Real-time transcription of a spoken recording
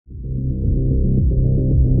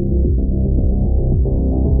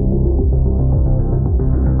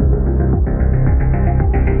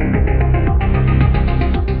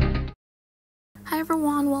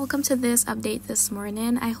to this update this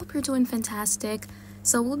morning. I hope you're doing fantastic.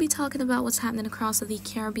 So we'll be talking about what's happening across the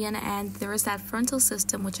Caribbean, and there is that frontal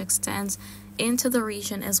system which extends into the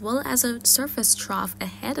region, as well as a surface trough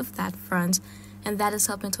ahead of that front, and that is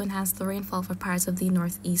helping to enhance the rainfall for parts of the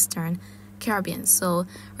northeastern Caribbean. So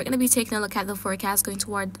we're going to be taking a look at the forecast going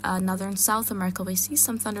toward northern South America. We see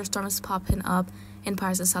some thunderstorms popping up in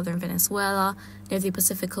parts of southern Venezuela, near the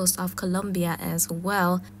Pacific coast of Colombia as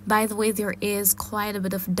well. By the way, there is quite a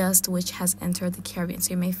bit of dust which has entered the Caribbean,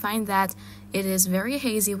 so you may find that it is very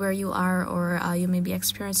hazy where you are, or you may be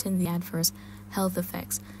experiencing the adverse health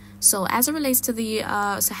effects. So as it relates to the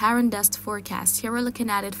Saharan Dust forecast, here we're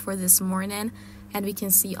looking at it for this morning, and we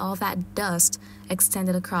can see all that dust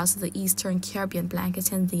extended across the eastern Caribbean,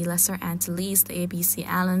 blanketing the Lesser Antilles, the ABC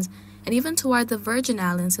Islands, and even toward the Virgin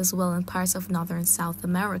Islands as well, in parts of northern South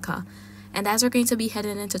America. And as we're going to be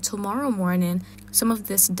heading into tomorrow morning, some of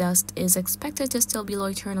this dust is expected to still be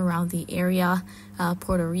loitering around the area,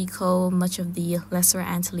 Puerto Rico, much of the Lesser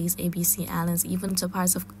Antilles, ABC Islands, even to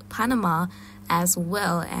parts of Panama as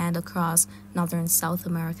well, and across northern South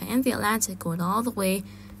America and the Atlantic, going all the way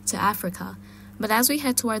to Africa. But as we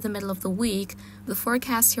head toward the middle of the week, the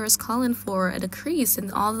forecast here is calling for a decrease in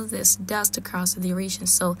all of this dust across the region.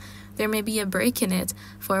 So there may be a break in it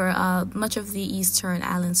for much of the eastern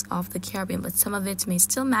islands of the Caribbean, but some of it may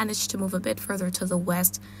still manage to move a bit further to the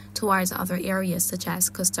west towards other areas such as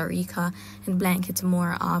Costa Rica and blanket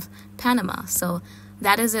more of Panama. So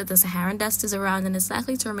that is it. The Saharan dust is around, and it's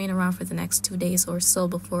likely to remain around for the next 2 days or so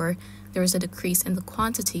before there is a decrease in the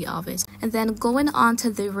quantity of it. And then going on to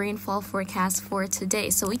the rainfall forecast for today.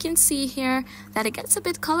 So we can see here that it gets a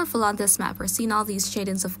bit colorful on this map. We're seeing all these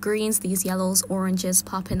shadings of greens, these yellows, oranges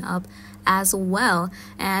popping up as well.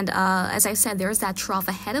 And as I said, there's that trough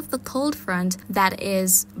ahead of the cold front that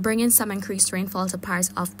is bringing some increased rainfall to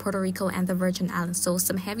parts of Puerto Rico and the Virgin Islands. So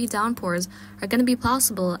some heavy downpours are going to be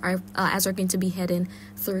possible as we're going to be heading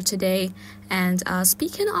through today. And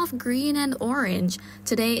speaking of green and orange,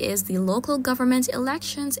 today is the local government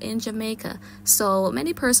elections in Jamaica. So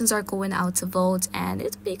many persons are going out to vote, and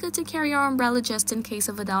it'd be good to carry your umbrella just in case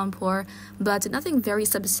of a downpour, but nothing very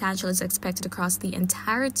substantial is expected across the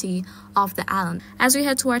entirety of the island. As we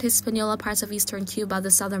head toward Hispaniola, parts of eastern Cuba, the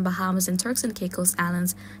southern Bahamas, and Turks and Caicos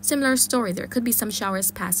Islands, similar story. There could be some showers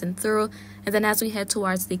passing through. And then as we head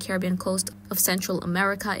towards the Caribbean coast of Central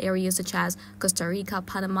America, areas such as Costa Rica,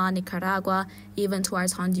 Panama, Nicaragua, even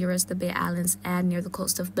towards Honduras, the Bay Islands, and near the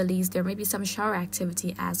coast of Belize, there may be some shower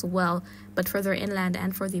activity as well. But further inland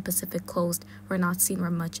and for the Pacific coast, we're not seeing where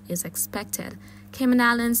much is expected. Cayman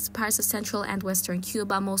Islands, parts of central and western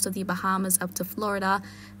Cuba, most of the Bahamas up to Florida,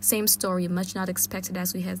 same story, much not expected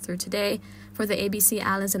as we head through today. For the ABC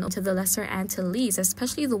Islands and to the Lesser Antilles,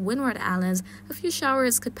 especially the Windward Islands, a few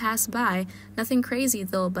showers could pass by. Nothing crazy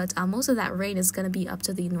though, but most of that rain is going to be up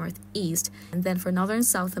to the northeast. And then for northern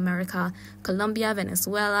South America, Colombia,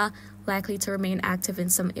 Venezuela, likely to remain active in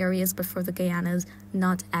some areas, but for the Guyanas,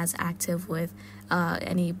 not as active with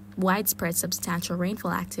any widespread substantial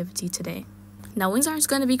rainfall activity today. Now, winds aren't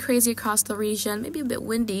going to be crazy across the region, maybe a bit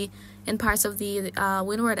windy in parts of the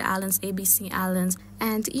Windward Islands, ABC Islands,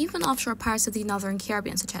 and even offshore parts of the northern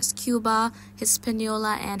Caribbean, such as Cuba,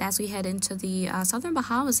 Hispaniola, and as we head into the southern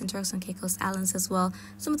Bahamas and Turks and Caicos Islands as well,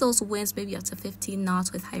 some of those winds may be up to 15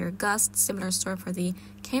 knots with higher gusts. Similar story for the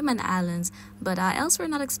Cayman Islands, but elsewhere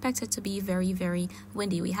not expected to be very, very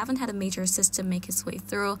windy. We haven't had a major system make its way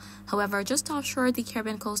through. However, just offshore the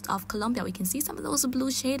Caribbean coast of Colombia, we can see some of those blue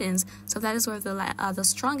shadings, so that is where the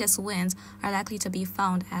strongest winds are likely to be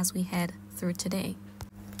found as we head through today.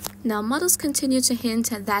 Now, models continue to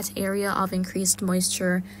hint at that area of increased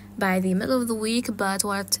moisture by the middle of the week, but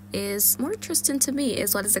what is more interesting to me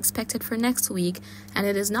is what is expected for next week, and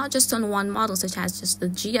it is not just on one model such as just the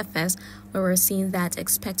GFS where we're seeing that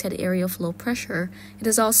expected area of low pressure. It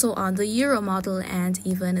is also on the Euro model and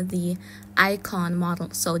even the Icon model.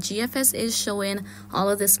 So GFS is showing all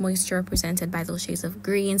of this moisture represented by those shades of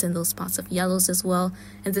greens and those spots of yellows as well,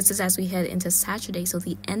 and this is as we head into Saturday, so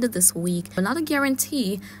the end of this week, but not a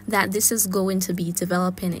guarantee that this is going to be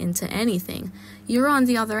developing into anything. Euro, on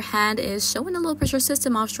the other hand, is showing a low pressure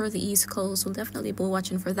system offshore the east coast. We'll definitely be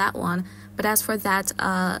watching for that one. But as for that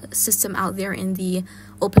system out there in the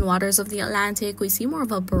open waters of the Atlantic, we see more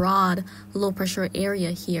of a broad low pressure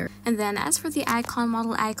area here. And then as for the Icon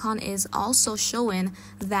model, Icon is also showing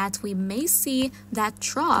that we may see that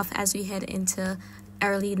trough as we head into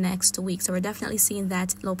early next week. So we're definitely seeing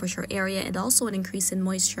that low pressure area and also an increase in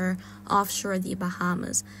moisture offshore the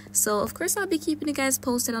Bahamas. So of course I'll be keeping you guys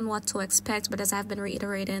posted on what to expect, but as I've been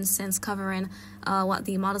reiterating since covering what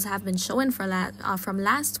the models have been showing for from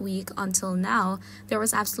last week until now, there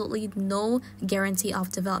was absolutely no guarantee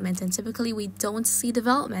of development, and typically we don't see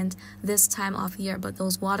development this time of year, but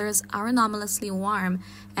those waters are anomalously warm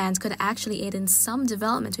and could actually aid in some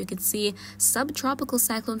development. We could see subtropical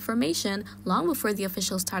cyclone formation long before the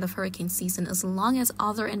official start of hurricane season, as long as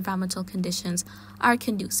other environmental conditions are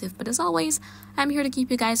conducive. But as always, I'm here to keep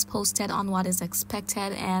you guys posted on what is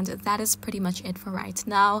expected, and that is pretty much it for right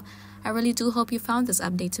now. I really do hope you found this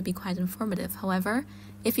update to be quite informative. However,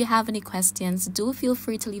 if you have any questions, do feel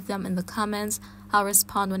free to leave them in the comments. I'll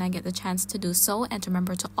respond when I get the chance to do so, and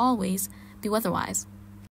remember to always be weatherwise.